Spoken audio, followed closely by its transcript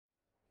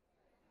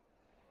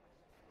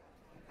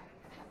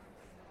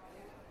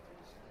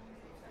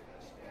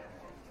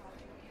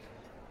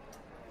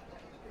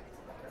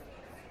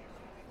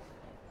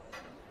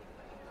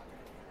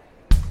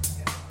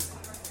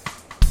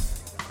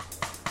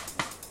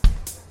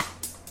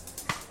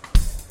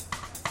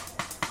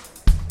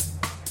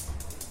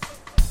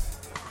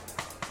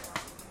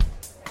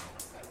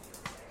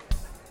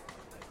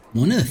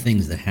One of the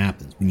things that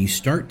happens when you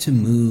start to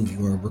move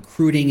your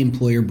recruiting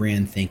employer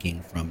brand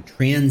thinking from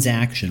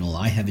transactional,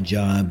 I have a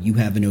job, you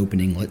have an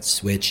opening, let's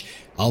switch,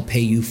 I'll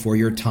pay you for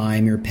your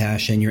time, your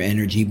passion, your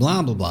energy,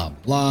 blah, blah, blah,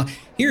 blah.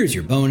 Here's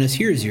your bonus,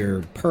 here's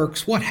your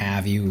perks, what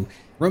have you.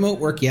 Remote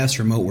work, yes,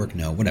 remote work,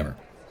 no, whatever.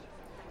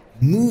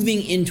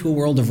 Moving into a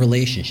world of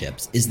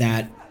relationships is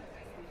that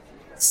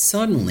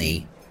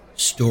suddenly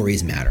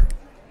stories matter.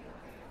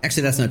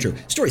 Actually, that's not true.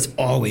 Stories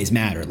always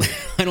matter.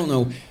 I don't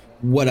know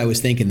what I was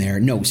thinking there.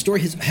 No,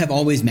 stories have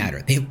always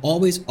mattered. They have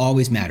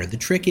always mattered. The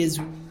trick is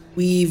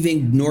we've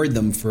ignored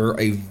them for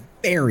a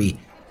very,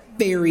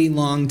 very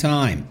long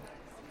time.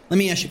 Let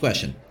me ask you a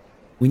question.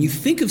 When you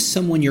think of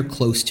someone you're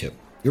close to,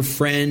 your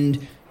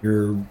friend,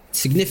 your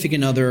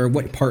significant other,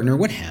 what partner,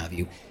 what have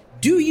you,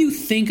 do you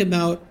think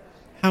about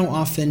how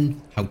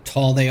often, how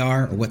tall they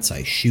are, or what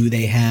size shoe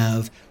they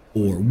have,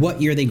 or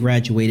what year they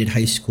graduated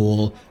high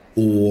school,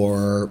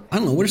 or I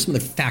don't know, what are some of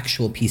the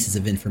factual pieces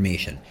of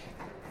information?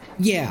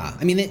 Yeah,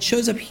 I mean, it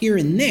shows up here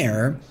and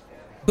there,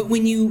 but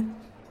when you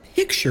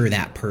picture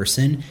that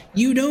person,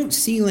 you don't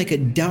see like a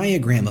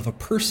diagram of a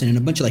person and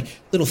a bunch of like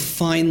little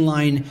fine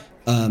line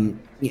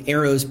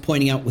arrows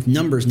pointing out with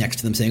numbers next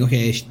to them saying,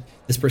 okay,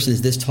 this person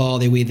is this tall,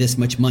 they weigh this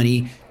much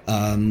money,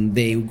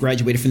 they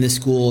graduated from this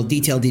school,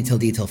 detail,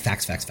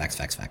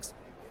 facts.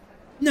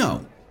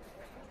 No.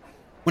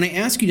 When I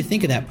ask you to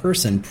think of that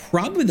person,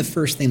 probably the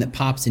first thing that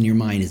pops in your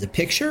mind is a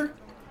picture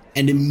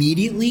and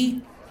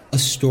immediately a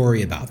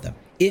story about them.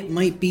 It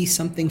might be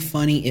something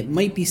funny, it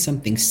might be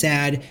something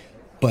sad,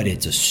 but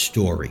it's a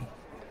story.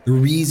 The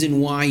reason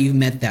why you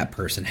met that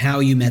person, how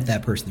you met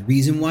that person, the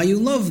reason why you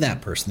love that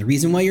person, the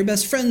reason why you're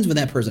best friends with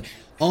that person,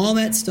 all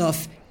that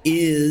stuff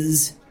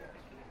is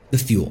the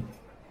fuel.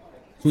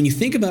 So when you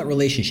think about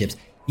relationships,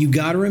 you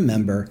got to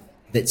remember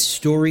that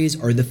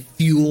stories are the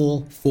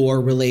fuel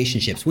for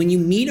relationships. When you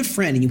meet a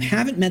friend and you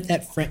haven't met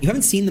that friend, you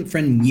haven't seen that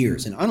friend in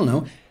years, and I don't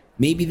know,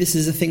 maybe this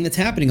is a thing that's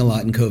happening a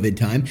lot in COVID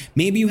time.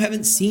 Maybe you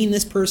haven't seen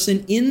this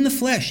person in the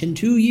flesh in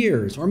 2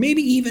 years, or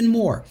maybe even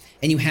more.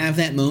 And you have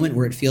that moment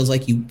where it feels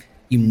like you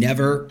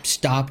never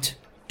stopped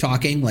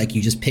talking, like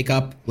you just pick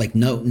up, like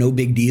no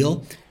big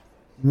deal.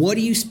 What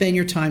do you spend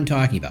your time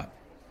talking about?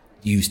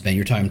 Do you spend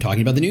your time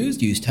talking about the news?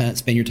 Do you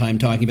spend your time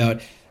talking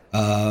about,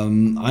 I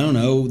don't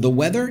know, the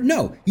weather?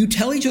 No, you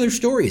tell each other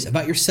stories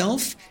about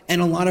yourself and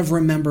a lot of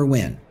remember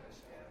when.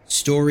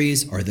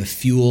 Stories are the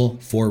fuel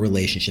for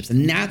relationships.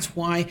 And that's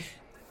why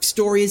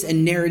stories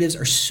and narratives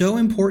are so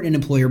important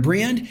in employer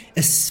brand,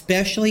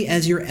 especially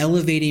as you're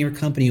elevating your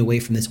company away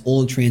from this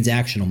old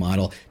transactional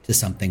model to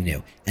something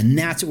new. And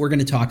that's what we're going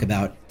to talk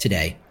about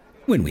today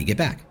when we get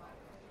back.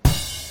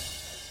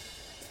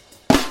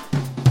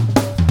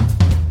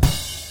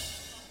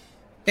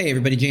 Hey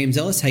everybody, James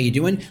Ellis, how you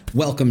doing?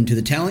 Welcome to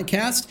the Talent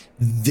Cast.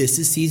 This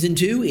is season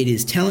 2. It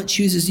is Talent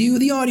Chooses You,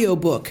 the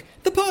audiobook,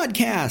 the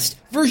podcast,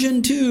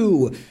 version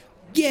 2.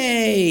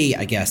 Yay,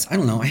 I guess. I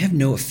don't know. I have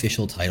no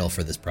official title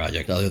for this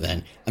project other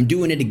than I'm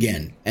doing it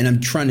again and I'm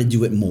trying to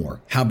do it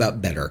more. How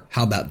about better?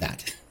 How about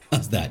that?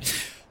 How's that?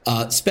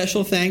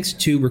 Special thanks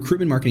to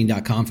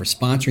recruitmentmarketing.com for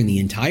sponsoring the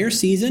entire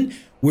season.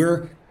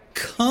 We're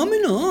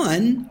coming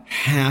on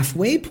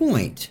halfway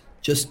point.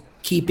 Just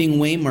keeping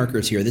way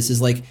markers here. This is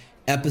like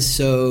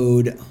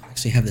episode, I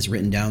actually have this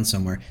written down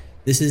somewhere.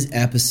 This is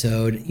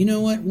episode, you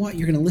know what?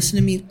 You're going to listen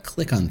to me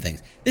click on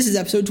things. This is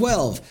episode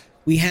 12.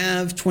 We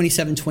have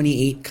 27,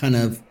 28 kind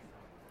of,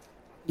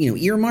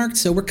 earmarked.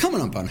 So we're coming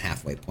up on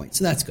halfway point.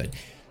 So that's good.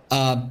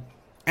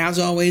 As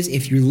always,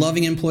 if you're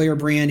loving employer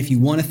brand, if you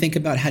want to think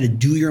about how to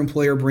do your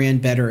employer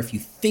brand better, if you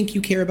think you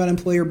care about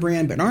employer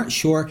brand but aren't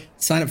sure,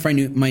 sign up for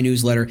my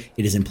newsletter.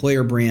 It is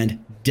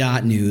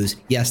employerbrand.news.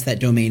 Yes, that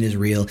domain is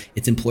real.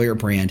 It's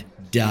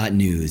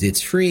employerbrand.news.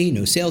 It's free.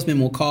 No salesman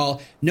will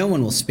call. No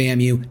one will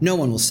spam you. No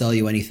one will sell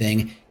you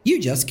anything.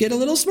 You just get a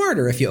little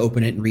smarter if you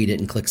open it and read it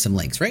and click some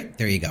links, right?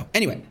 There you go.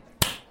 Anyway,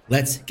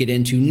 let's get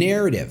into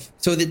narrative.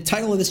 So the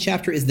title of this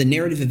chapter is The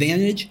Narrative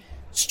Advantage.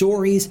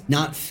 Stories,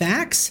 not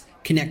facts,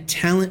 connect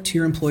talent to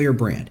your employer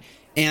brand.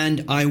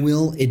 And I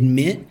will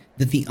admit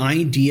that the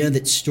idea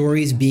that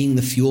stories being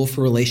the fuel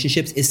for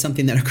relationships is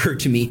something that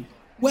occurred to me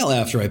well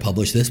after I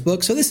published this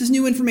book. So this is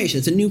new information.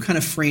 It's a new kind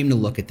of frame to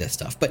look at this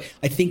stuff. But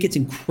I think it's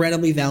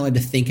incredibly valid to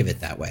think of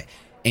it that way.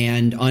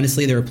 And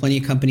honestly, there are plenty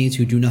of companies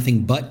who do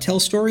nothing but tell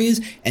stories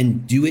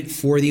and do it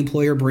for the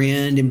employer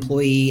brand,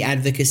 employee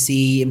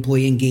advocacy,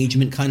 employee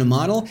engagement kind of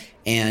model.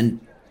 And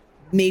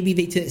maybe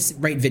they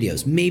write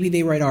videos, maybe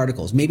they write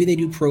articles, maybe they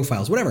do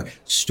profiles, whatever.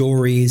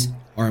 Stories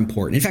are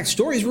important. In fact,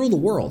 stories rule the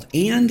world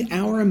and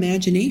our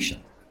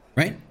imagination,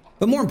 right?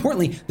 But more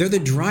importantly, they're the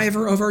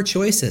driver of our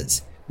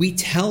choices. We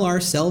tell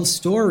ourselves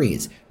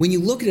stories. When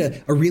you look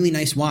at a really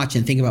nice watch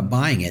and think about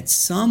buying it,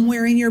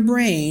 somewhere in your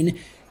brain,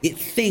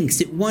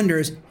 it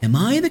wonders, am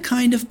I the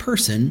kind of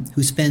person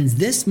who spends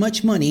this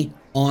much money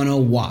on a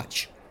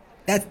watch?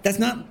 That's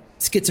not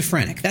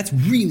schizophrenic. That's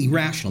really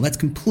rational. That's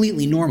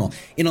completely normal.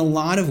 In a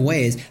lot of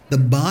ways, the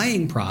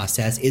buying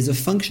process is a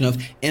function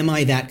of, am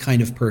I that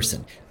kind of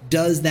person?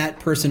 Does that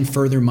person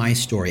further my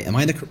story? Am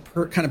I the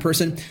kind of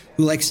person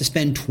who likes to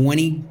spend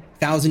 $20,000,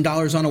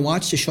 $1,000 on a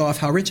watch to show off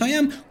how rich I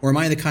am? Or am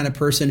I the kind of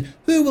person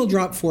who will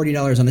drop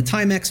 $40 on a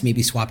Timex,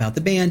 maybe swap out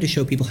the band to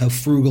show people how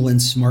frugal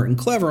and smart and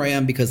clever I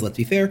am? Because let's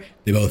be fair,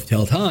 they both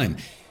tell time.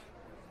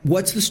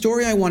 What's the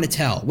story I want to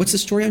tell? What's the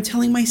story I'm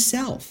telling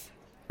myself?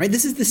 Right?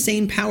 This is the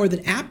same power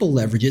that Apple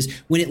leverages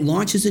when it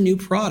launches a new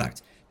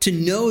product. To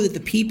know that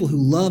the people who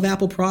love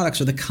Apple products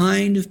are the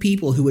kind of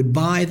people who would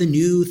buy the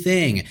new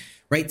thing.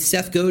 Right?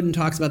 Seth Godin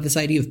talks about this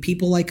idea of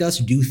people like us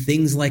do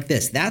things like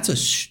this. That's a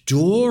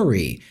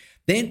story.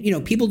 Then,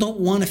 people don't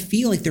want to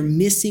feel like they're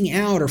missing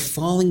out or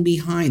falling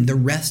behind the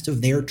rest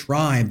of their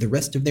tribe, the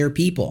rest of their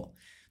people.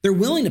 They're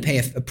willing to pay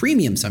a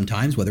premium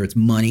sometimes, whether it's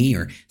money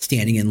or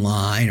standing in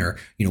line or,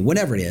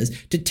 whatever it is,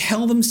 to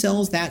tell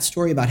themselves that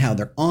story about how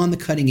they're on the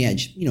cutting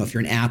edge. If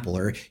you're an Apple,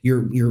 or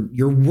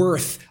you're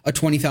worth a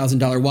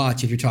 $20,000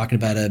 watch. If you're talking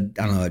about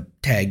a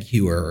Tag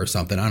Heuer or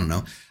something, I don't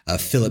know.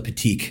 Philippe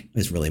Patek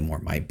is really more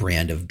my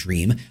brand of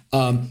dream.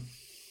 That's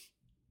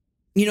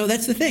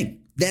the thing.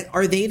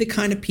 Are they the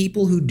kind of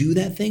people who do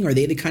that thing? Are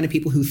they the kind of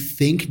people who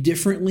think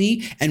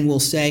differently and will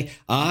say,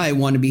 I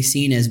want to be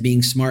seen as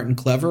being smart and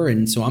clever,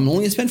 and so I'm only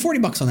going to spend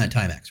 $40 on that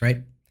Timex,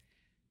 right?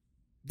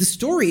 The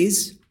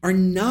stories are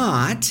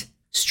not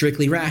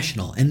strictly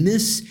rational. And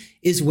this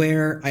is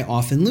where I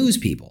often lose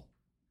people,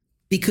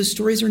 because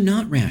stories are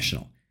not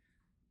rational.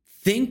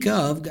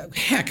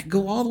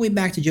 Go all the way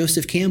back to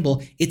Joseph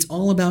Campbell. It's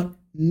all about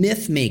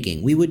myth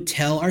making. We would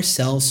tell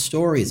ourselves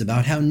stories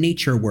about how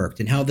nature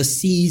worked and how the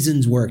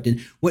seasons worked and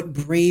what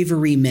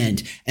bravery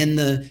meant and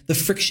the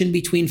friction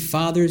between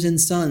fathers and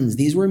sons.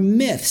 These were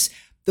myths.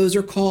 Those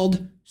are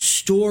called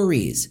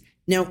stories.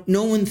 Now,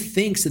 no one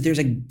thinks that there's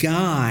a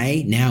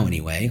guy, now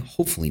anyway,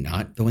 hopefully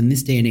not, though in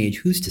this day and age,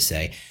 who's to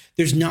say,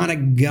 there's not a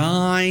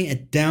guy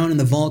down in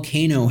the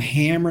volcano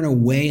hammering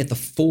away at the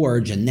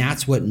forge, and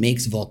that's what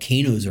makes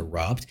volcanoes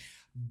erupt.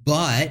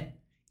 But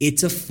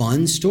it's a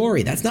fun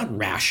story. That's not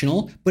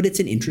rational, but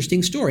it's an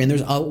interesting story. And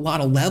there's a lot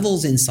of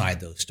levels inside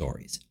those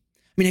stories.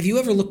 I mean, have you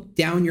ever looked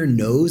down your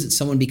nose at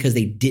someone because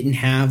they didn't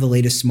have the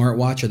latest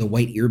smartwatch or the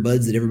white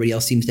earbuds that everybody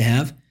else seems to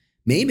have?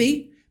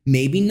 Maybe,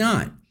 maybe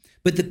not.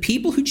 But the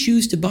people who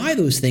choose to buy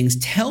those things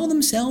tell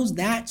themselves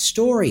that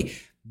story.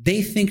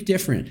 They think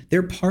different.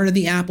 They're part of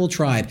the Apple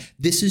tribe.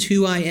 This is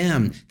who I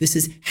am. This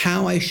is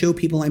how I show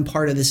people I'm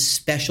part of this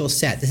special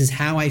set. This is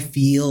how I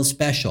feel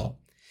special.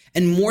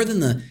 And more than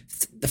the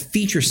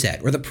feature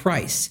set or the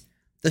price,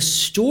 the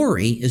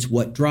story is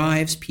what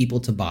drives people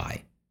to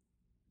buy.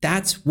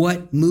 That's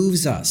what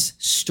moves us.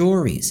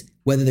 Stories.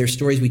 Whether they're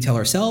stories we tell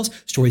ourselves,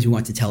 stories we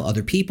want to tell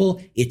other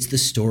people, it's the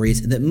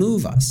stories that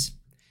move us.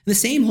 And the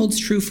same holds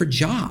true for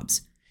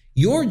jobs.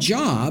 Your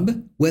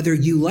job, whether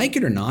you like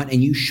it or not,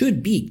 and you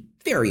should be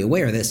very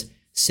aware of this,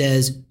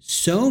 says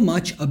so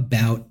much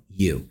about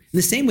you. In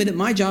the same way that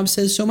my job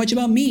says so much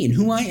about me and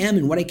who I am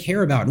and what I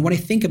care about and what I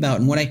think about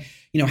and what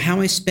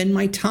how I spend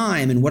my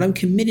time and what I'm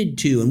committed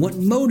to and what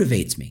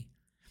motivates me.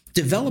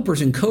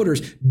 Developers and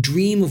coders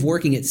dream of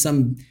working at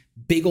some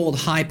big old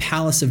high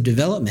palace of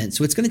development,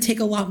 so it's going to take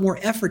a lot more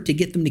effort to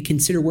get them to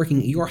consider working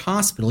at your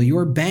hospital,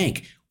 your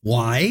bank.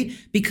 Why?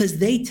 Because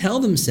they tell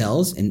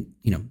themselves, and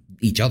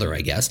each other,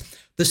 I guess,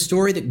 the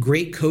story that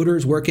great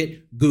coders work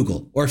at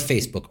Google or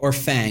Facebook or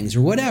FANGs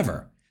or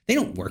whatever. They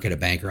don't work at a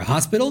bank or a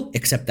hospital,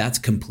 except that's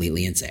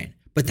completely insane.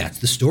 But that's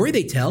the story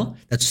they tell.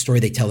 That's the story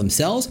they tell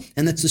themselves.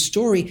 And that's the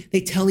story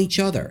they tell each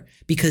other,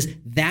 because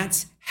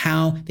that's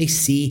how they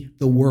see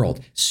the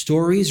world.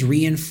 Stories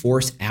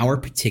reinforce our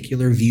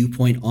particular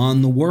viewpoint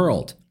on the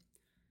world.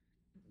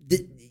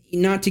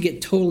 Not to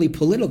get totally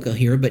political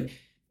here, but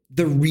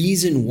the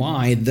reason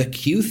why the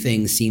Q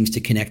thing seems to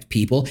connect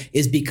people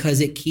is because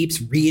it keeps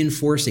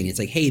reinforcing. It's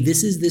like, hey,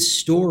 this is this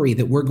story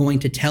that we're going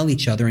to tell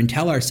each other and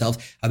tell ourselves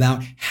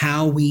about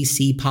how we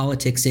see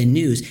politics and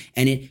news.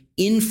 And it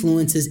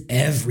influences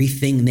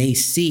everything they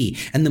see.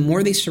 And the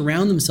more they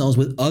surround themselves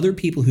with other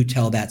people who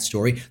tell that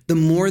story, the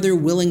more they're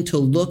willing to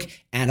look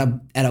at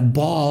a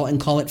ball and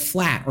call it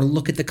flat, or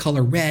look at the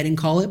color red and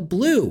call it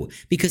blue,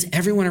 because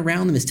everyone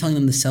around them is telling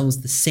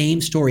themselves the same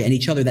story and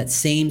each other that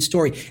same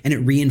story, and it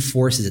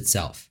reinforces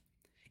itself.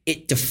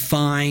 It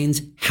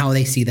defines how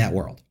they see that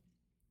world.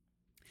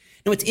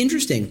 Now, it's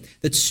interesting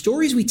that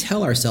stories we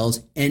tell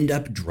ourselves end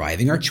up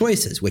driving our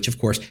choices, which of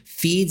course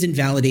feeds and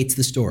validates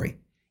the story.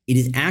 It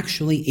is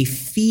actually a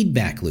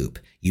feedback loop.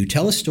 You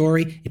tell a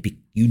story,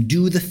 you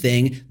do the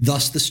thing,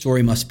 thus the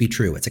story must be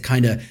true. It's a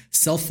kind of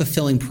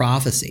self-fulfilling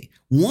prophecy.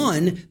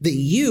 One that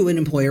you, an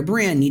employer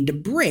brand, need to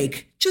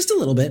break just a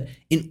little bit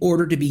in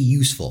order to be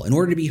useful, in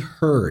order to be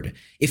heard.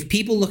 If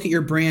people look at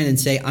your brand and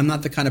say, I'm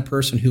not the kind of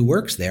person who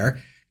works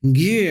there,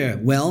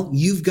 well,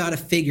 you've got to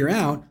figure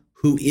out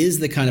who is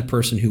the kind of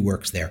person who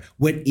works there?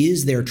 What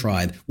is their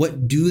tribe?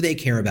 What do they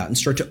care about? And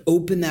start to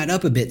open that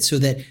up a bit so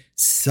that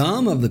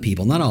some of the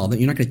people, not all of it,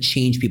 you're not going to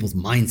change people's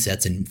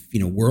mindsets and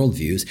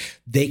worldviews.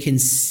 They can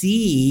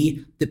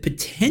see that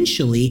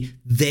potentially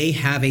they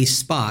have a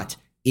spot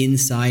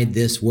inside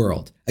this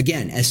world.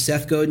 Again, as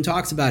Seth Godin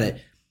talks about it,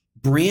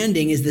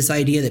 Branding is this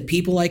idea that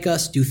people like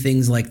us do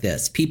things like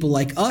this. People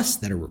like us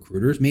that are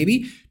recruiters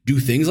maybe do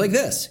things like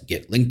this.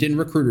 Get LinkedIn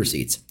recruiter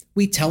seats.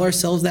 We tell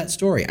ourselves that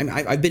story.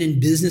 I've been in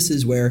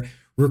businesses where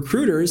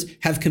recruiters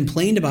have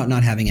complained about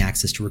not having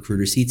access to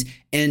recruiter seats.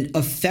 And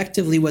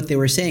effectively what they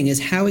were saying is,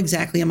 how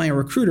exactly am I a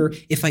recruiter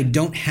if I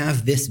don't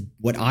have this,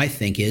 what I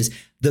think is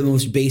the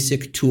most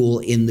basic tool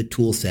in the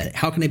tool set?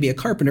 How can I be a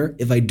carpenter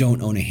if I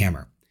don't own a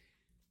hammer?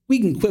 We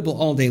can quibble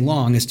all day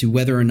long as to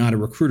whether or not a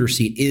recruiter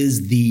seat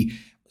is the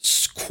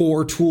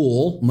core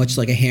tool, much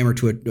like a hammer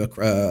to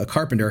a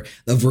carpenter,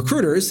 of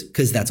recruiters,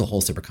 because that's a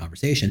whole separate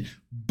conversation.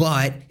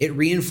 But it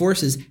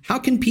reinforces, how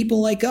can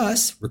people like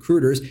us,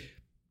 recruiters,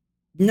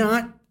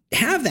 not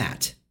have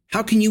that?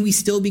 How can we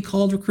still be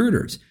called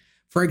recruiters?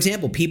 For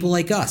example, people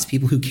like us,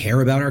 people who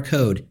care about our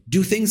code,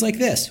 do things like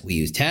this. We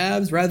use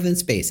tabs rather than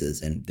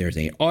spaces. And there's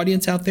an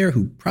audience out there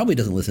who probably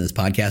doesn't listen to this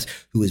podcast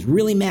who is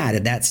really mad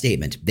at that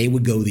statement. They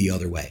would go the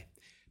other way.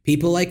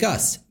 People like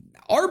us,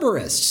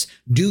 arborists,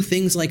 do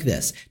things like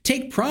this.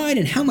 Take pride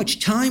in how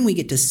much time we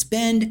get to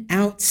spend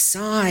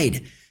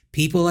outside.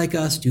 People like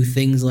us do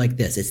things like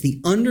this. It's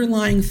the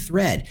underlying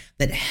thread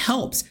that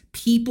helps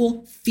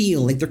people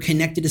feel like they're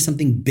connected to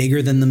something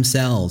bigger than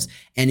themselves.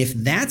 And if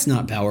that's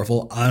not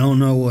powerful, I don't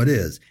know what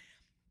is.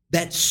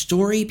 That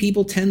story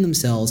people tend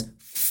themselves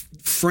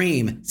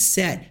frame,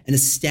 set, and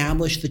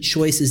establish the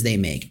choices they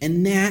make.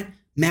 And that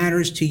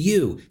matters to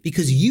you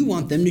because you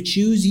want them to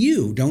choose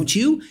you, don't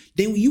you?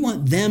 You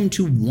want them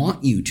to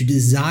want you, to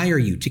desire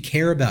you, to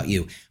care about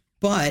you.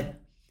 But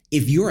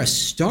if you're a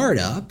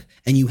startup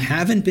and you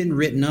haven't been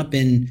written up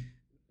in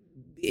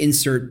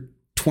insert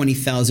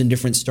 20,000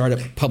 different startup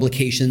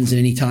publications at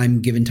any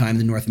given time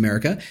in North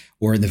America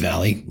or in the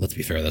Valley, let's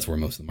be fair, that's where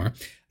most of them are,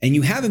 and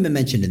you haven't been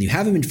mentioned and you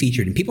haven't been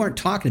featured and people aren't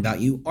talking about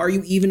you, are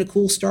you even a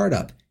cool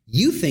startup?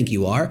 You think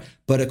you are,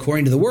 but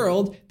according to the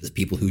world, there's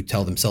people who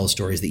tell themselves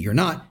stories that you're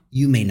not,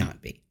 you may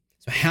not be.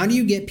 So how do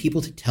you get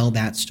people to tell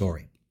that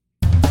story?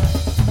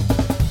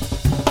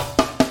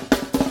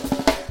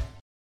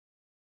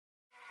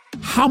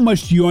 How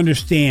much do you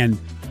understand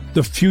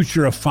the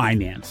future of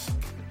finance?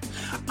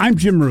 I'm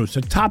Jim Marous,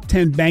 a top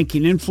 10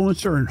 banking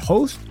influencer and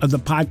host of the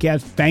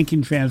podcast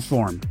Banking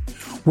Transformed,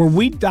 where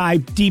we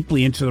dive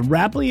deeply into the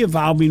rapidly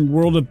evolving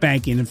world of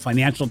banking and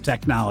financial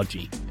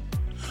technology.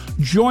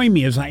 Join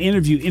me as I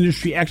interview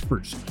industry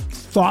experts,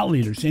 thought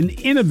leaders, and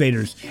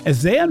innovators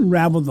as they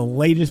unravel the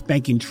latest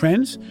banking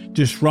trends,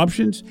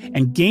 disruptions,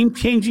 and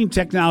game-changing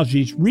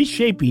technologies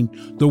reshaping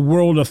the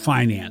world of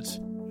finance.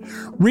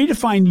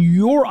 Redefine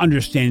your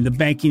understanding of the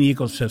banking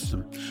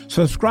ecosystem.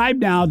 Subscribe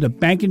now to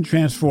Banking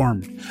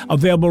Transformed,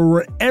 available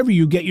wherever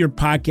you get your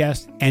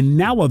podcast and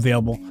now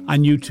available on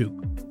YouTube.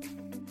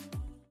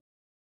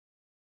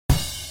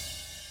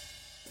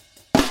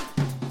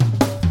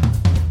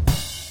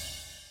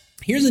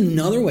 Here's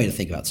another way to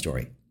think about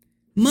story.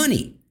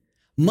 Money.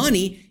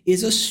 Money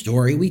is a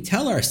story we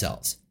tell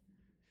ourselves.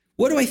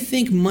 What do I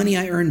think money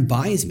I earn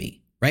buys me?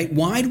 Right?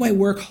 Why do I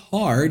work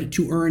hard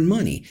to earn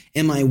money?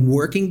 Am I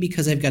working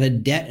because I've got a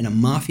debt and a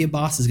mafia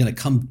boss is going to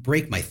come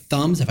break my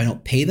thumbs if I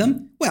don't pay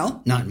them?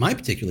 Well, not in my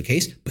particular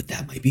case, but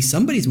that might be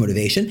somebody's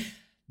motivation.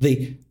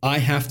 The I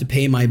have to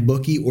pay my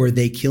bookie or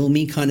they kill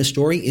me kind of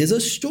story is a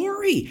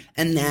story.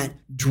 And that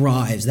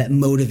drives, that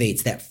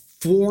motivates, that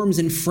forms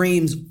and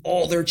frames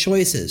all their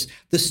choices.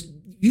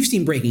 You've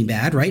seen Breaking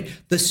Bad, right?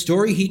 The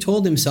story he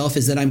told himself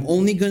is that I'm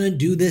only going to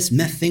do this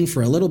meth thing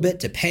for a little bit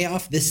to pay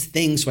off this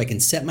thing so I can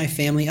set my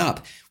family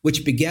up,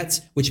 which begets.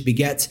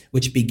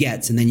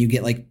 And then you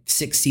get like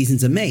 6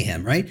 seasons of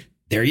mayhem, right?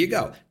 There you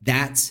go.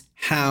 That's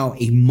how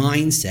a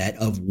mindset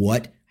of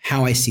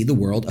how I see the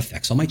world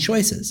affects all my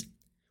choices.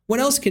 What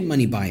else can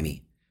money buy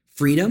me?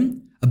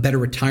 Freedom, a better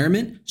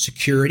retirement,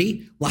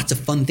 security, lots of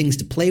fun things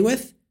to play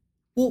with.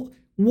 Well,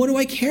 what do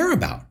I care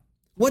about?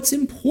 What's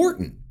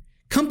important?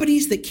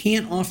 Companies that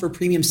can't offer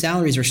premium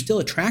salaries are still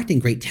attracting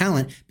great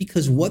talent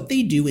because what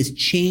they do is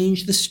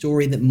change the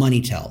story that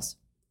money tells.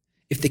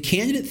 If the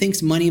candidate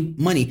thinks money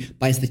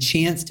buys the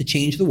chance to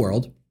change the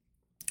world,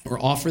 or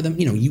offer them,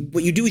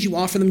 what you do is you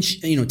offer them,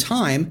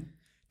 time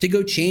to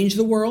go change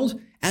the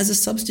world as a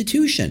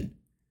substitution.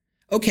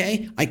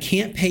 Okay, I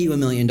can't pay you $1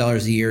 million a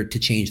year to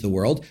change the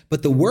world,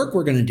 but the work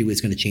we're going to do is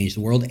going to change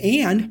the world,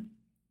 and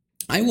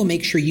I will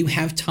make sure you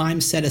have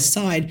time set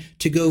aside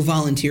to go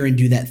volunteer and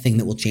do that thing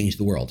that will change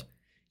the world.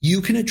 You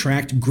can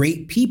attract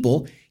great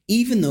people,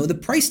 even though the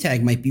price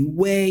tag might be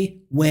way,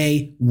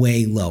 way,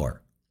 way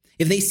lower.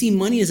 If they see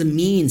money as a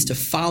means to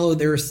follow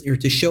or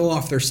to show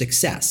off their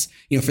success,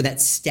 for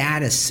that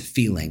status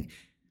feeling,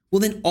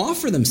 well, then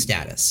offer them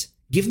status.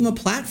 Give them a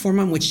platform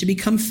on which to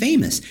become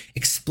famous.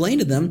 Explain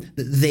to them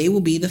that they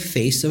will be the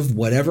face of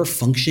whatever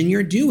function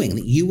you're doing,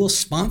 that you will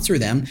sponsor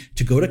them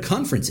to go to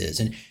conferences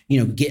and,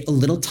 get a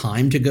little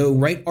time to go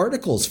write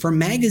articles for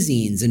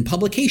magazines and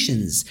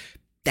publications.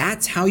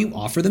 That's how you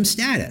offer them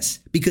status,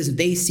 because if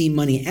they see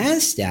money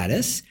as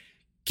status,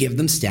 give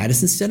them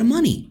status instead of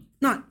money.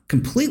 Not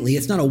completely.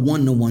 It's not a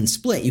 1-to-1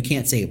 split. You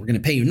can't say we're going to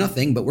pay you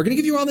nothing, but we're going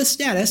to give you all this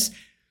status.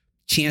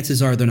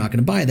 Chances are they're not going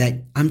to buy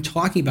that. I'm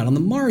talking about on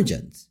the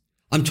margins.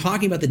 I'm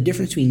talking about the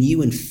difference between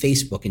you and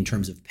Facebook in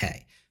terms of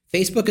pay.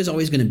 Facebook is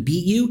always going to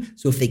beat you.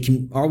 So if they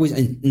can always,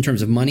 in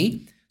terms of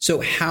money. So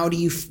how do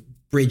you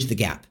bridge the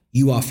gap?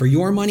 You offer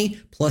your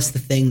money plus the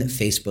thing that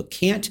Facebook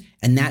can't.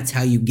 And that's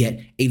how you get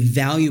a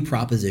value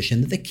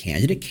proposition that the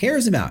candidate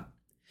cares about.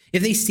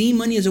 If they see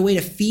money as a way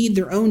to feed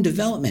their own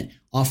development,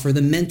 offer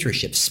them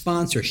mentorship,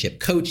 sponsorship,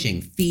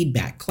 coaching,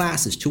 feedback,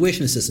 classes,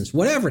 tuition assistance,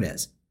 whatever it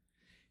is,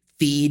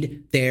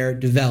 feed their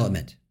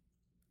development.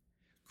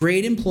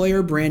 Great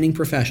employer branding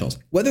professionals,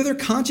 whether they're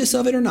conscious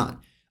of it or not,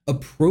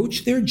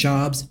 approach their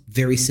jobs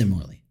very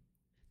similarly.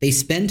 They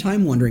spend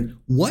time wondering,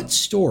 what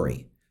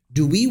story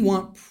do we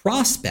want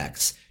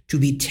prospects to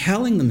be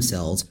telling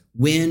themselves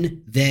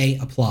when they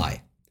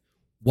apply?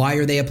 Why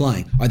are they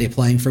applying? Are they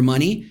applying for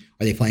money?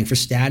 Are they applying for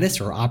status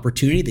or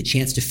opportunity, the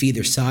chance to feed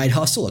their side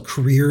hustle, a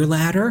career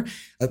ladder?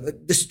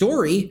 The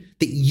story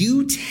that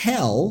you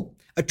tell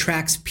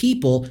attracts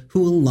people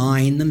who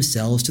align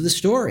themselves to the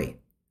story.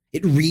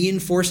 It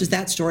reinforces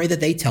that story that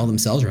they tell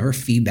themselves, remember,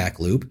 feedback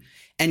loop,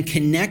 and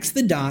connects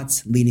the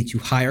dots, leading to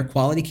higher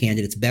quality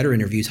candidates, better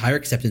interviews, higher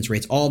acceptance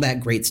rates, all that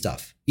great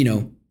stuff.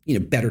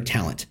 Better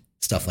talent,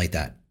 stuff like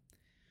that.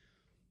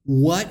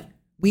 What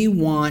we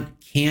want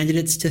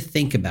candidates to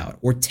think about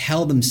or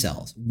tell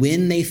themselves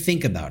when they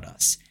think about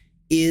us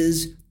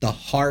is the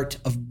heart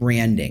of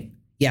branding.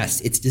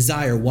 Yes, it's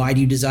desire. Why do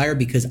you desire?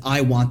 Because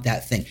I want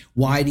that thing.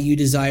 Why do you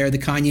desire the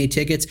Kanye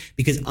tickets?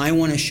 Because I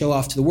want to show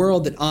off to the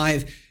world that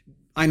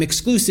I'm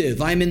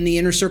exclusive. I'm in the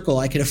inner circle.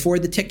 I could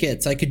afford the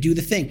tickets. I could do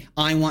the thing.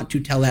 I want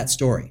to tell that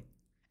story.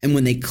 And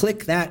when they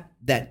click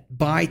that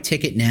buy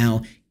ticket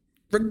now,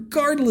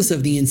 regardless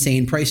of the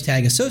insane price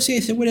tag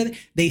associated with it,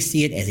 they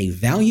see it as a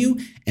value,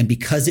 and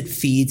because it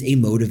feeds a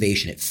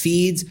motivation. It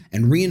feeds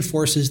and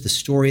reinforces the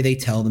story they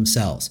tell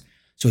themselves.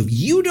 So if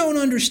you don't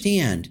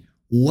understand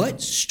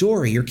what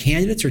story your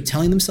candidates are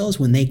telling themselves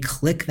when they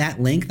click that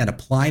link, that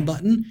apply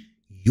button,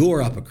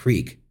 you're up a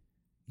creek.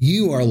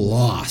 You are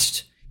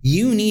lost.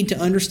 You need to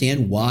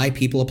understand why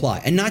people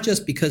apply, and not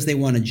just because they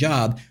want a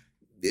job.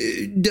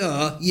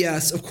 Duh,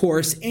 yes, of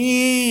course,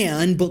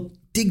 but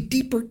dig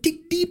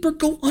deeper,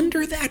 go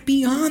under that,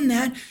 beyond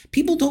that.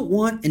 People don't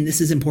want, and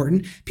this is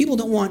important, people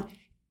don't want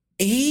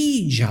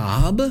a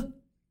job. At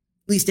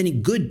least any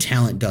good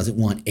talent doesn't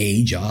want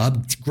a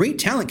job. Great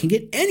talent can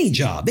get any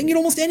job. They can get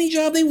almost any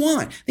job they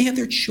want. They have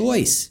their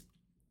choice.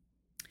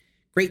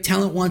 Great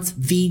talent wants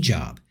the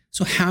job.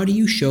 So how do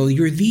you show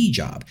you're the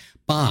job?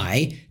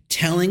 By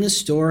telling a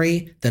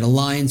story that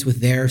aligns with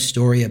their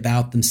story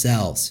about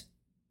themselves.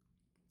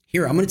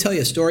 Here, I'm going to tell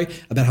you a story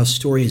about how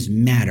stories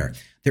matter.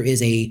 There is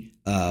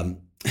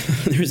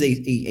there's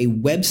a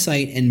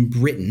website in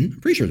Britain. I'm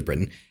pretty sure it's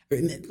Britain.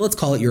 Let's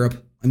call it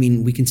Europe. I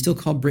mean, we can still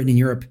call Britain and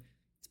Europe.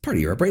 It's part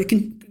of Europe, right? It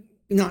can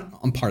not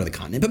on part of the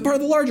continent, but part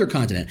of the larger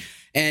continent.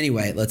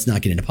 Anyway, let's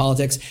not get into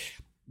politics.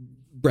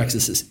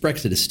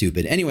 Brexit is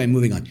stupid. Anyway,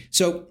 moving on.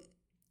 So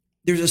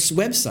there's this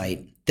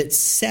website that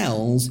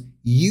sells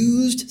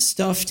used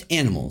stuffed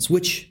animals,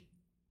 which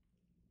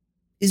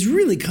is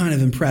really kind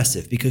of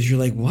impressive because you're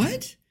like,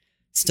 what?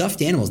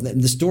 Stuffed animals.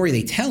 The story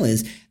they tell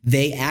is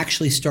they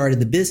actually started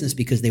the business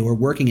because they were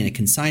working in a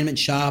consignment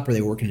shop or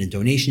they were working in a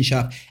donation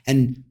shop,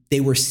 and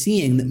they were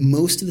seeing that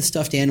most of the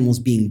stuffed animals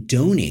being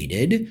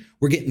donated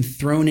were getting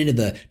thrown into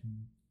the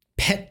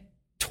pet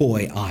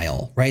toy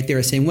aisle, right? They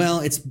were saying, well,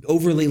 it's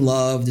overly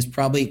loved. It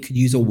probably could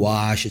use a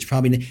wash. It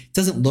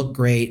doesn't look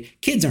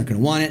great. Kids aren't going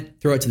to want it.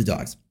 Throw it to the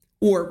dogs.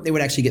 Or they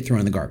would actually get thrown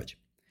in the garbage.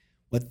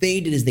 What they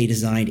did is they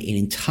designed an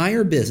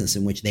entire business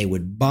in which they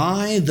would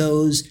buy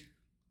those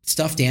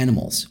stuffed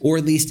animals, or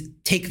at least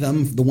take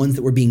them, the ones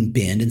that were being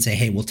binned, and say,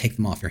 hey, we'll take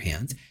them off your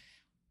hands,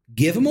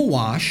 give them a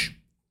wash,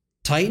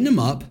 tighten them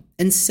up,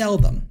 and sell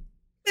them.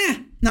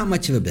 Not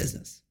much of a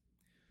business.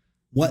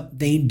 What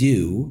they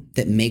do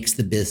that makes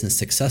the business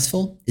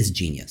successful is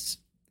genius.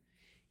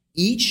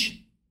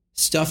 Each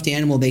stuffed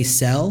animal they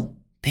sell,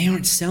 they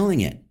aren't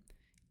selling it.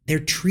 They're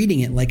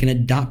treating it like an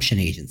adoption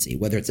agency,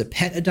 whether it's a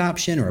pet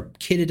adoption or a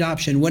kid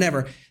adoption,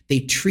 whatever.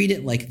 They treat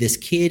it like this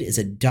kid is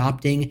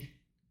adopting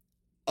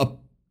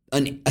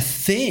a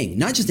thing,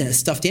 not just a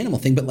stuffed animal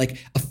thing, but like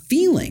a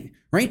feeling,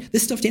 right?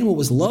 This stuffed animal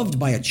was loved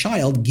by a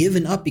child,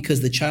 given up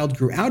because the child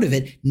grew out of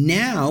it.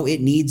 Now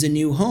it needs a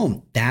new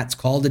home. That's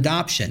called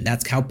adoption.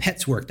 That's how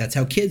pets work. That's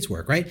how kids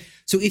work, right?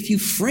 So if you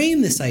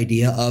frame this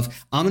idea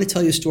of, I'm going to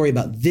tell you a story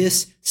about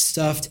this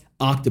stuffed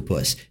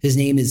octopus. His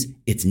name is,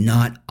 it's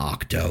not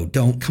Octo.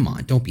 Don't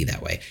be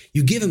that way.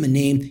 You give him a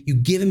name, you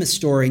give him a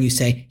story, and you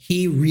say,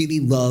 he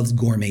really loves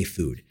gourmet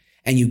food.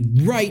 And you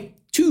write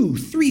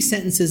 2-3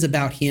 sentences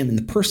about him and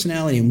the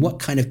personality and what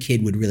kind of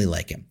kid would really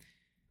like him.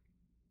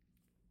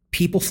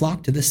 People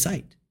flock to this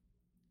site.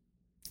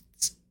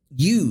 It's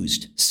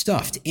used,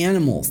 stuffed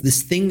animals,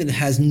 this thing that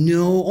has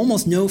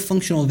almost no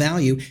functional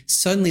value,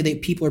 suddenly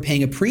people are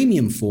paying a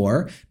premium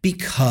for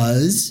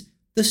because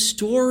the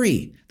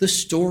story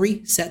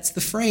sets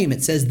the frame.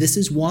 It says this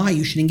is why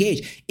you should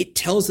engage. It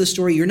tells the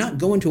story. You're not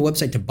going to a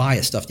website to buy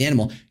a stuffed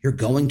animal. You're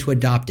going to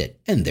adopt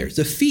it. And there's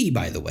a fee,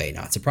 by the way,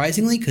 not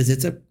surprisingly, because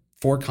it's a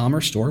for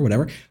commerce store,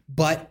 whatever,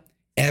 but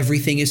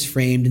Everything is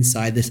framed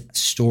inside this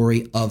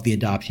story of the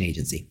adoption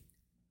agency.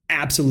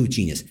 Absolute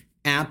genius.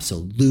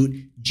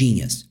 Absolute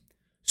genius.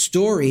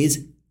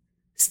 Stories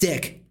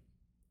stick.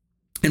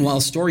 And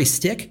while stories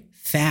stick,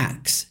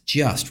 facts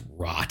just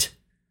rot.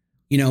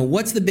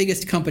 What's the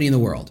biggest company in the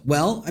world?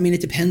 Well,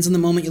 it depends on the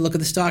moment you look at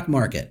the stock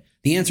market.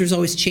 The answer is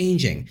always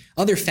changing.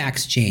 Other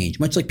facts change,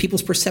 much like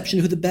people's perception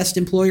of who the best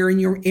employer in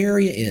your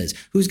area is,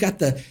 who's got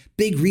the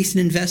big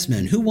recent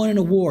investment, who won an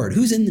award,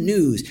 who's in the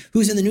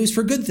news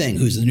for a good thing,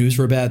 who's in the news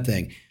for a bad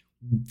thing.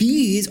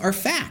 These are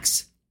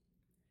facts.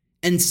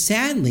 And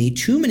sadly,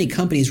 too many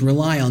companies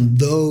rely on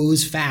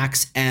those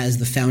facts as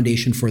the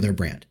foundation for their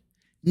brand,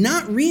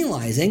 not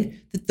realizing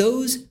that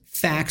those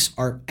facts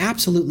are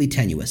absolutely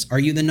tenuous. Are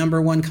you the number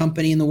one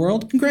company in the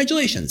world?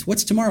 Congratulations.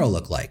 What's tomorrow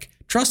look like?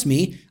 Trust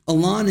me,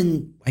 Elon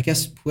and I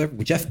guess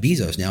Jeff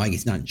Bezos now, I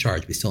guess he's not in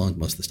charge, but he still owns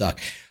most of the stock.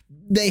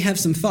 They have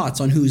some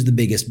thoughts on who's the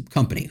biggest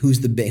company,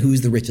 who's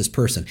the richest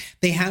person.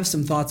 They have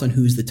some thoughts on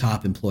who's the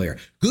top employer.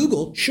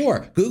 Google,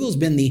 sure, Google's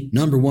been the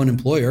number one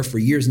employer for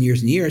years and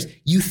years and years.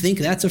 You think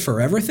that's a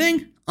forever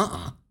thing?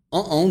 Oh,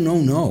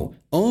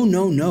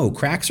 no.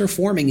 Cracks are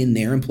forming in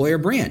their employer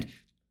brand.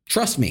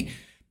 Trust me,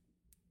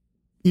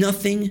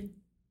 nothing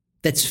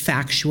that's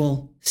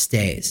factual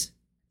stays.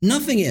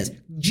 Nothing is.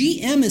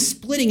 GM is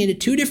splitting into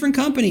two different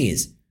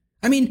companies.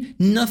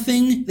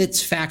 Nothing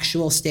that's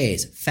factual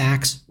stays.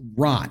 Facts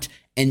rot.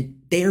 And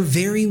they are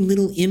very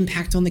little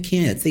impact on the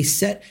candidates. They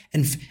set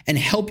and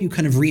help you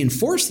kind of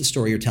reinforce the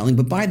story you're telling,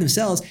 but by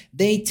themselves,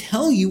 they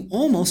tell you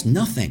almost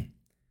nothing.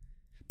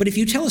 But if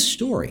you tell a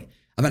story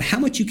about how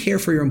much you care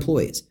for your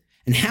employees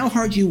and how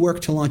hard you work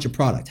to launch a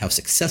product, how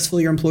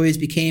successful your employees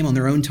became on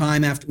their own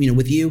time after,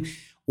 with you,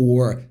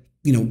 or,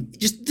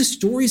 just the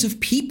stories of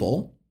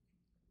people,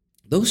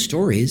 those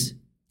stories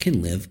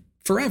can live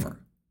forever.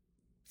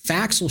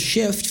 Facts will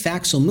shift,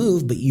 facts will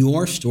move, but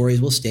your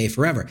stories will stay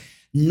forever.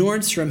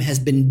 Nordstrom has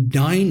been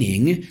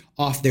dining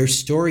off their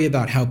story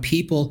about how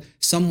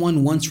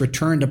someone once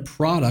returned a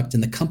product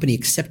and the company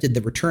accepted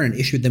the return and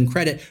issued them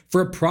credit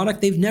for a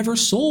product they've never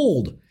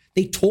sold.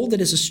 They told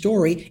it as a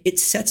story. It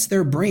sets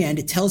their brand.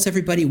 It tells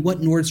everybody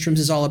what Nordstrom's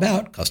is all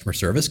about. Customer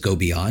service, go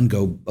beyond,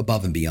 go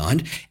above and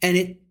beyond.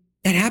 And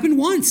that happened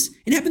once.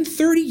 It happened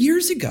 30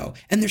 years ago,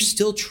 and they're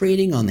still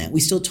trading on that. We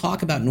still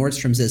talk about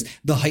Nordstrom's as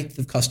the height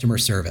of customer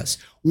service.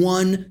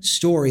 One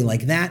story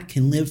like that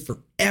can live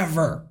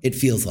forever, it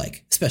feels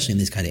like, especially in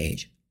this kind of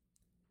age.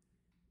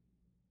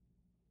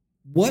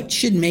 What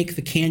should make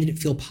the candidate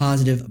feel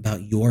positive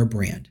about your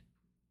brand?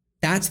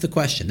 That's the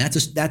question. That's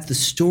the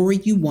story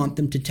you want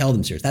them to tell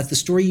themselves. That's the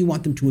story you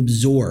want them to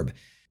absorb.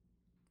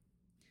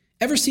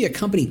 Ever see a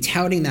company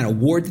touting that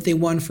award that they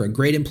won for a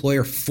great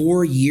employer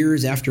 4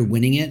 years after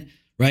winning it,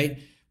 right?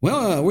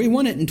 Well, we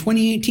won it in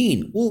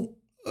 2018. Well,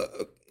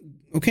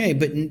 okay,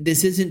 but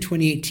this isn't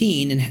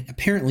 2018, and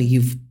apparently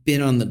you've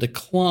been on the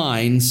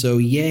decline, so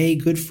yay,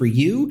 good for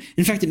you.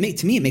 In fact, to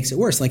me, it makes it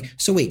worse. Like,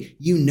 so wait,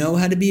 you know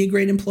how to be a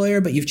great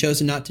employer, but you've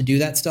chosen not to do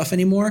that stuff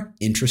anymore?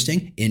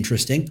 Interesting,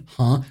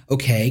 huh?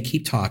 Okay,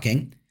 keep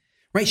talking.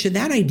 Right? Should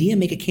that idea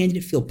make a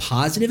candidate feel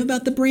positive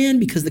about the brand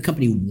because the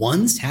company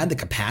once had the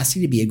capacity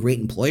to be a great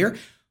employer,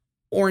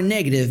 or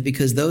negative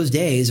because those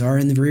days are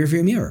in the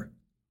rearview mirror?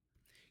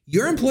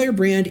 Your employer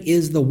brand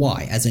is the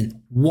why, as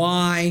in,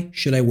 why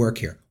should I work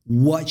here?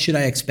 What should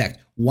I expect?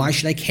 Why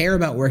should I care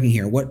about working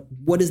here?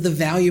 What is the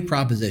value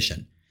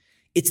proposition?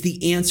 It's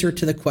the answer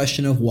to the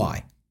question of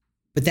why.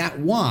 But that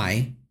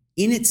why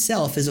in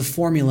itself is a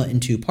formula in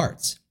two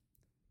parts.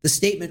 The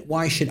statement,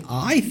 why should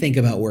I think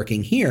about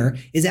working here,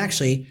 is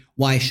actually,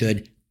 why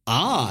should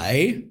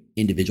I,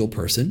 individual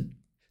person,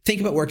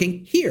 think about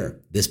working here,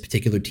 this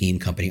particular team,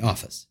 company,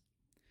 office?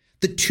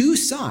 The two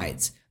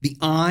sides, the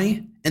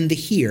I and the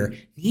here,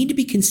 need to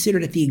be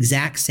considered at the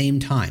exact same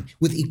time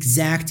with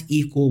exact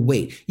equal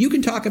weight. You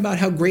can talk about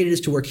how great it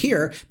is to work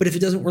here, but if it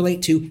doesn't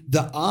relate to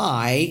the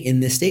I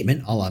in this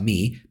statement, a la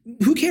me,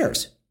 who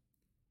cares?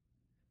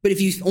 But if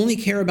you only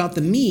care about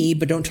the me,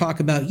 but don't talk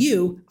about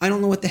you, I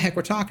don't know what the heck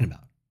we're talking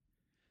about.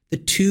 The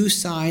two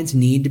sides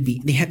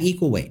they have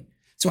equal weight.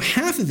 So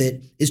half of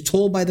it is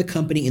told by the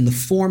company in the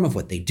form of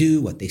what they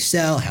do, what they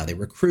sell, how they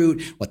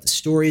recruit, what the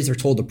stories are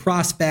told to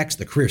prospects,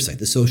 the career site,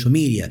 the social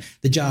media,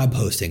 the job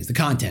postings, the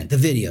content, the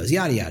videos,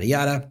 yada, yada,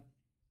 yada.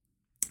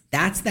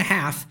 That's the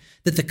half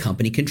that the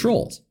company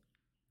controls.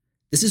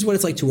 This is what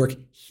it's like to work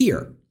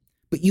here,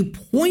 but you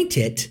point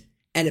it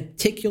at a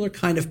particular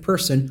kind of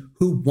person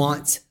who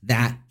wants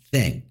that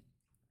thing.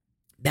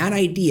 That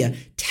idea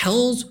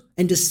tells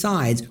and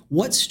decides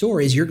what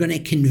stories you're going to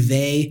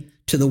convey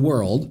to the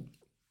world.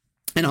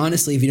 And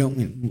honestly, if you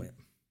don't,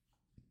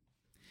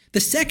 the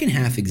second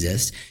half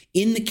exists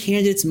in the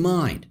candidate's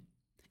mind.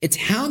 It's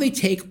how they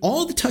take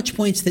all the touch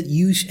points that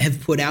you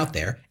have put out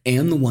there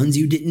and the ones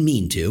you didn't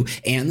mean to,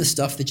 and the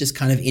stuff that just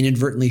kind of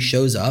inadvertently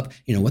shows up,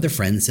 what their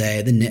friends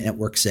say, the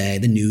network say,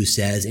 the news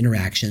says,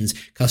 interactions,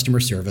 customer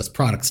service,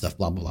 product stuff,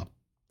 blah, blah, blah.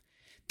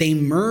 They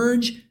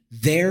merge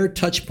their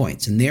touch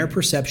points and their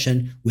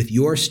perception with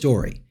your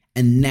story.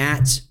 And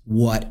that's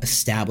what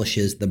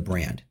establishes the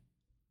brand.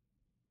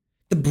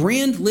 The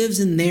brand lives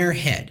in their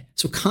head.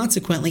 So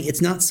consequently,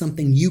 it's not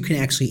something you can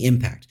actually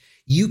impact.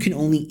 You can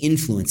only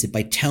influence it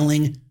by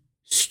telling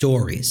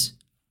stories.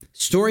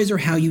 Stories are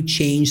how you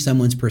change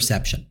someone's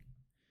perception.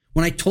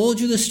 When I told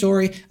you the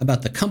story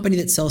about the company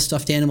that sells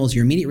stuffed animals,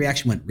 your immediate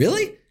reaction went,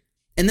 really?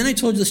 And then I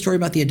told you the story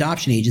about the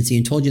adoption agency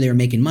and told you they were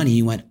making money. And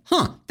you went,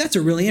 that's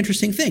a really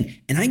interesting thing.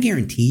 And I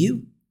guarantee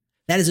you,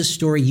 that is a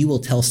story you will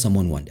tell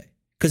someone one day.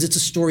 Because it's a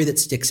story that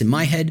sticks in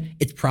my head.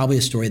 It's probably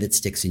a story that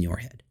sticks in your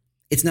head.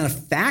 It's not a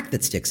fact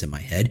that sticks in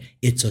my head.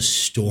 It's a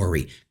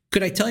story.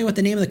 Could I tell you what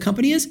the name of the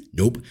company is?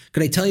 Nope.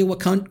 Could I tell you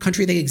what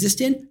country they exist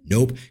in?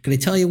 Nope. Could I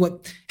tell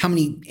you how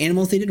many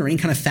animals they did or any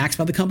kind of facts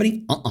about the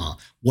company?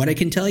 What I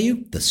can tell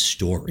you? The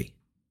story.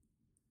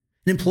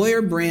 An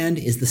employer brand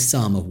is the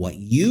sum of what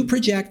you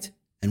project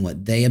and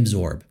what they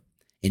absorb.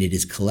 And it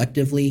is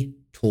collectively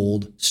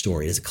told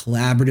story. It is a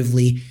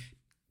cooperatively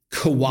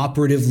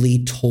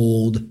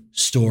told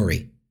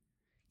story.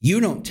 You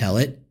don't tell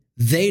it.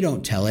 They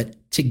don't tell it.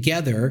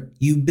 Together,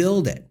 you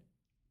build it.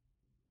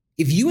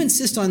 If you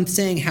insist on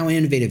saying how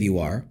innovative you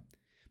are,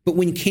 but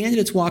when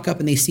candidates walk up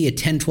and they see a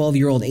 10,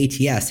 12-year-old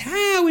ATS,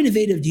 how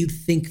innovative do you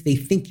think they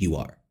think you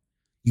are?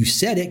 You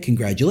said it.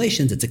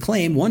 Congratulations. It's a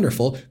claim.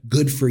 Wonderful.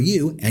 Good for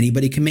you.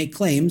 Anybody can make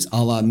claims,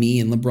 a la me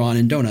and LeBron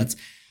and donuts.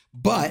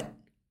 But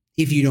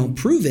if you don't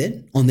prove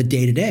it on the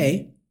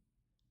day-to-day,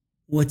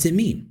 what's it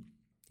mean?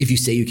 If you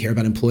say you care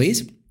about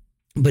employees,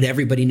 but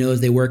everybody knows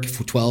they work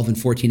for 12 and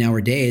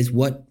 14-hour days,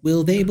 what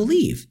will they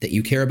believe? That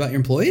you care about your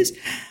employees?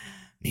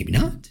 Maybe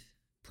not.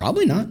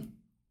 Probably not.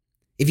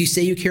 If you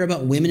say you care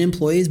about women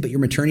employees, but your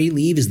maternity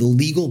leave is the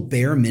legal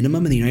bare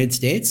minimum in the United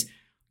States,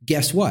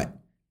 guess what?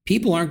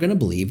 People aren't going to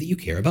believe that you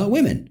care about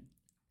women.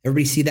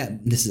 Everybody see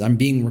that? I'm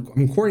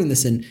recording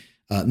this in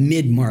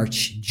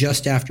mid-March,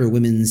 just after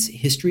Women's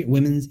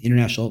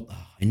International.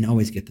 I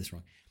always get this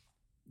wrong.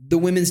 The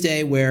Women's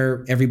Day,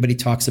 where everybody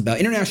talks about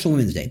International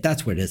Women's Day.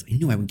 That's what it is. I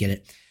knew I would get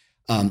it.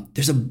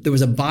 There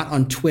was a bot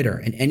on Twitter,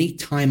 and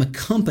anytime a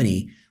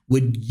company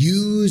would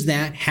use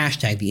that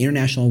hashtag, the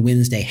International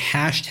Women's Day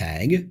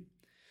hashtag,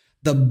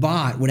 the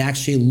bot would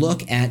actually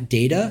look at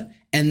data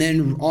and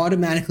then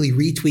automatically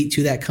retweet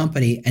to that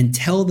company and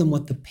tell them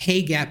what the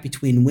pay gap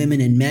between women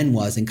and men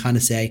was and kind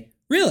of say,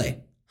 really?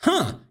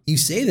 You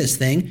say this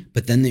thing,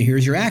 but then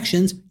here's your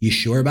actions. You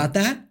sure about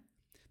that?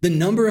 The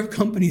number of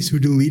companies who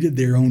deleted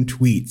their own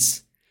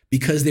tweets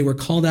because they were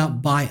called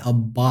out by a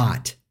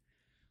bot.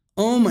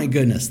 Oh my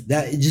goodness,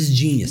 that is just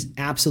genius,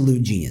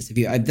 absolute genius.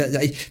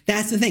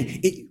 That's the thing.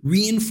 It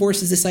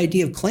reinforces this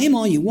idea of claim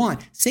all you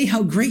want, say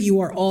how great you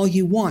are all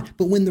you want,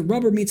 but when the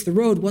rubber meets the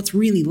road, what's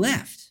really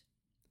left?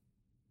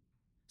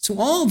 So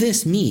all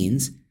this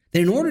means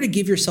that in order to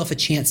give yourself a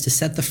chance to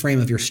set the frame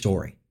of your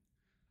story,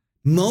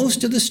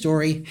 most of the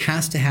story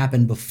has to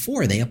happen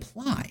before they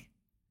apply.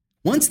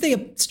 Once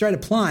they start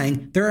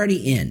applying, they're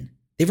already in.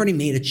 They've already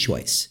made a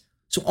choice.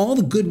 So all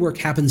the good work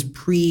happens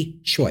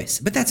pre-choice,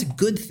 but that's a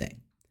good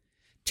thing.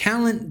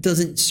 Talent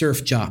doesn't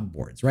surf job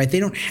boards, right? They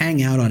don't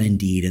hang out on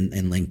Indeed and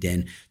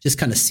LinkedIn, just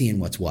kind of seeing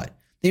what's what.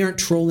 They aren't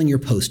trolling your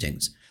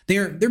postings.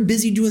 They're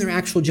busy doing their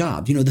actual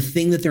job. You know, the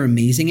thing that they're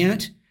amazing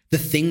at, the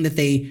thing that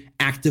they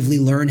actively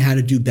learn how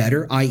to do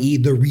better, i.e.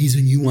 the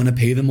reason you want to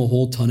pay them a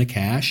whole ton of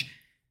cash.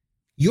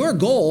 Your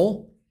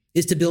goal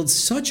is to build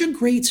such a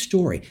great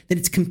story that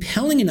it's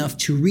compelling enough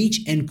to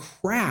reach and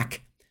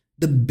crack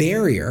the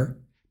barrier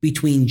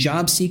between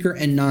job seeker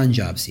and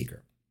non-job seeker.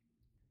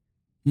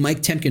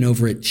 Mike Temkin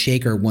over at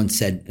Shaker once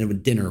said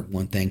at dinner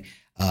one thing,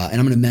 and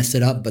I'm going to mess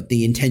it up, but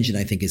the intention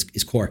I think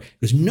is core.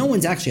 Because no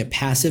one's actually a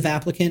passive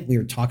applicant. We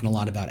were talking a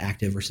lot about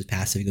active versus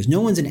passive. He goes,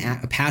 no one's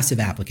a passive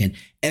applicant.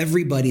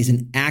 Everybody's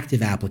an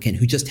active applicant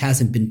who just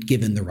hasn't been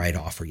given the right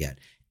offer yet.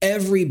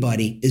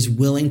 Everybody is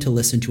willing to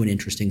listen to an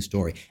interesting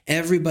story.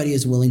 Everybody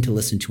is willing to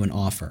listen to an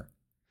offer.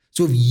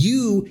 So if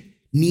you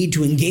need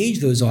to engage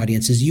those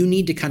audiences, you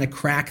need to kind of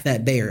crack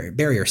that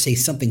barrier, say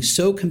something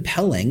so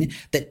compelling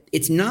that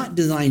it's not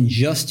designed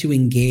just to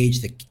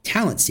engage the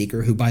talent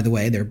seeker, who, by the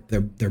way,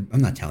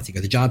 I'm not talent seeker,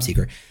 the job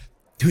seeker,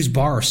 whose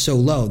bar are so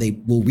low, they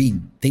will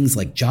read things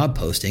like job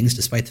postings,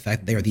 despite the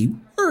fact that they are the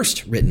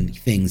worst written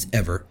things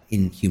ever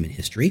in human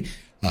history.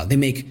 They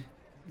make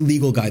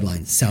legal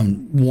guidelines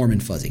sound warm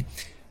and fuzzy.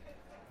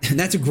 And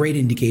that's a great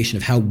indication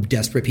of how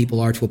desperate people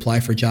are to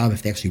apply for a job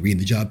if they actually read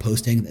the job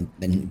posting.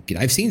 And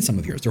I've seen some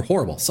of yours. They're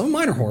horrible. Some of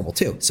mine are horrible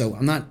too. So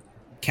I'm not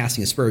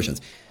casting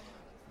aspersions.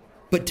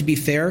 But to be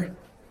fair,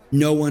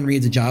 no one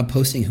reads a job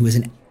posting who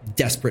isn't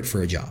desperate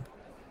for a job.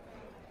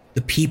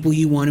 The people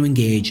you want to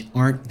engage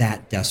aren't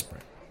that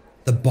desperate.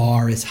 The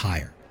bar is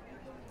higher.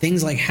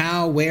 Things like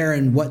how, where,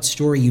 and what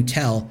story you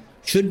tell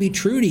should be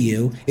true to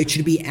you. It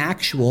should be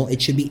actual.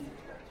 It should be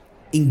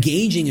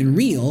engaging and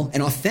real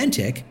and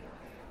authentic.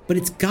 But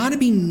it's got to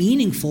be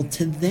meaningful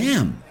to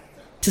them,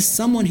 to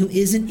someone who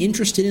isn't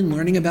interested in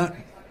learning about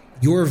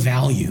your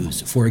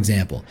values, for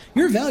example.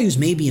 Your values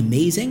may be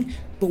amazing,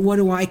 but what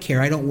do I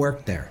care? I don't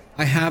work there.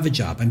 I have a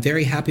job. I'm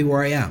very happy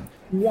where I am.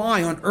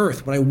 Why on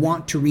earth would I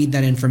want to read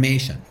that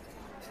information?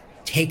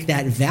 Take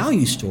that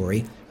value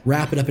story,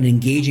 wrap it up in an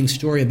engaging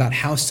story about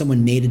how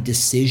someone made a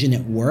decision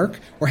at work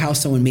or how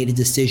someone made a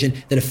decision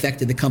that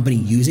affected the company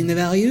using the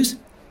values,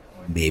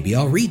 maybe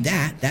I'll read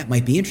that. That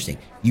might be interesting.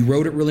 You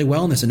wrote it really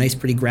well and there's a nice,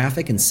 pretty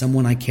graphic and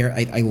someone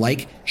I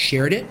like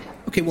shared it.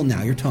 Okay, well,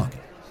 now you're talking.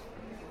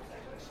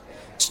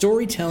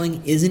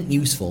 Storytelling isn't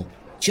useful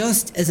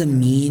just as a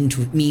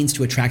means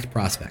to attract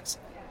prospects.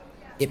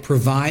 It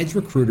provides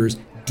recruiters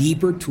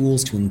deeper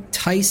tools to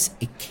entice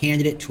a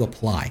candidate to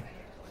apply,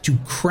 to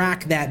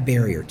crack that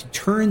barrier, to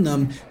turn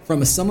them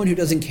from someone who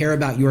doesn't care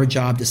about your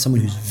job to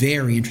someone who's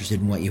very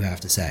interested in what you have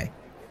to say,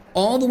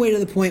 all the way to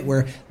the point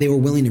where they were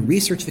willing to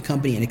research the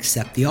company and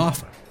accept the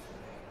offer.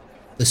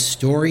 The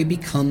story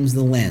becomes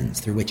the lens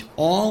through which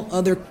all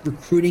other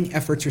recruiting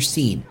efforts are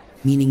seen,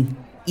 meaning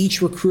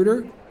each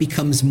recruiter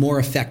becomes more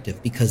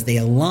effective because they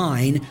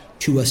align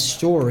to a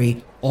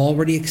story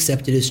already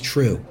accepted as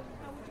true.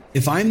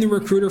 If I'm the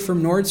recruiter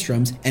from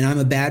Nordstrom's and I'm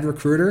a bad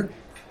recruiter,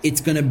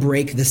 it's going to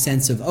break the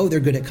sense of, oh,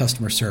 they're good at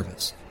customer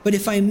service. But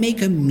if I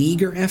make a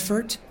meager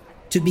effort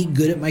to be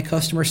good at my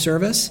customer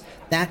service,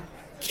 that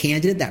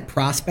candidate, that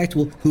prospect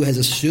who has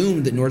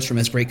assumed that Nordstrom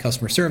has great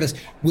customer service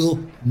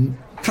will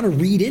kind of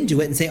read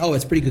into it and say, oh,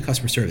 it's pretty good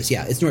customer service.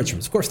 Yeah, it's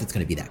Nordstrom's. Of course it's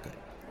going to be that good.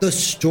 The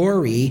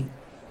story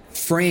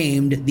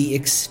framed the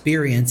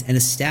experience and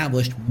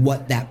established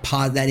what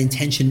that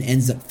intention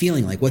ends up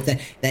feeling like, what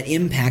that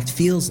impact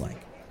feels like.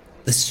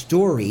 The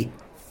story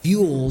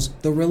fuels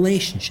the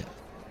relationship.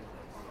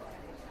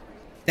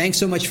 Thanks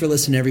so much for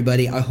listening,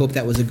 everybody. I hope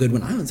that was a good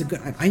one.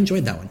 I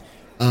enjoyed that one.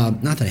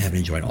 Not that I haven't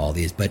enjoyed all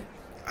these, but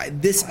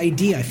this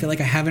idea, I feel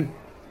like I haven't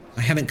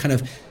kind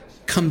of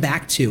come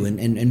back to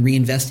and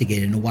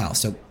reinvestigated in a while.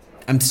 So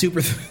this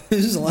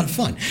is a lot of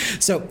fun.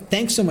 So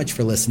thanks so much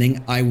for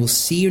listening. I will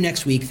see you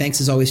next week.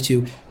 Thanks as always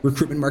to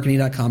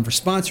recruitmentmarketing.com for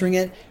sponsoring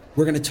it.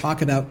 We're going to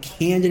talk about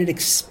candidate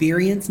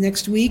experience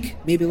next week,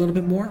 maybe a little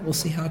bit more. We'll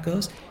see how it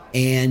goes.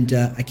 And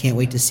I can't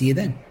wait to see you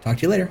then. Talk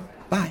to you later.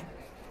 Bye.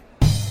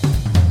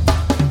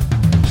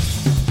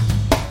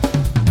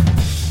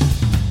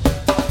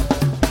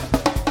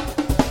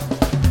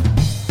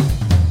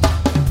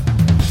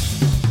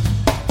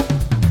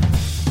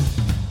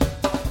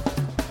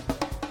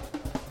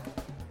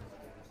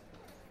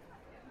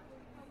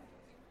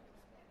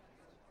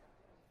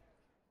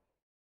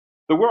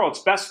 The world's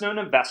best-known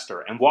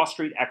investor and Wall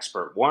Street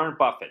expert Warren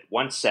Buffett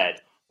once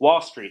said,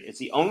 "Wall Street is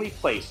the only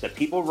place that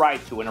people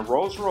ride to in a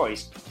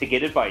Rolls-Royce to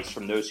get advice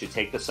from those who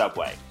take the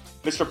subway."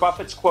 Mr.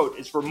 Buffett's quote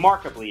is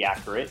remarkably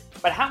accurate,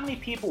 but how many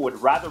people would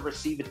rather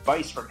receive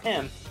advice from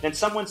him than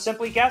someone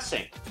simply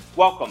guessing?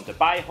 Welcome to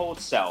Buy, Hold,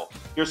 Sell,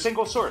 your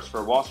single source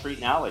for Wall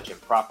Street knowledge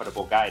and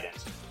profitable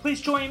guidance.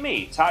 Please join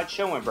me, Todd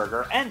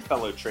Schoenberger, and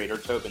fellow trader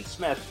Tobin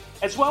Smith,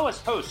 as well as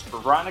host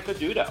Veronica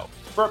Dudo,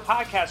 for a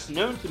podcast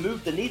known to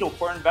move the needle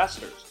for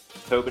investors.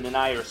 Tobin and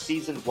I are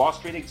seasoned Wall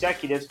Street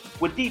executives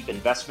with deep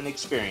investment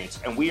experience,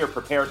 and we are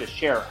prepared to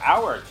share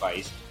our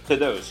advice to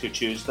those who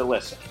choose to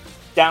listen.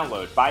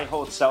 Download Buy,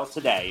 Hold, Sell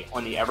today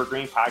on the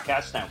Evergreen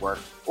Podcast Network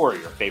or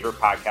your favorite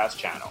podcast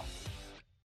channel.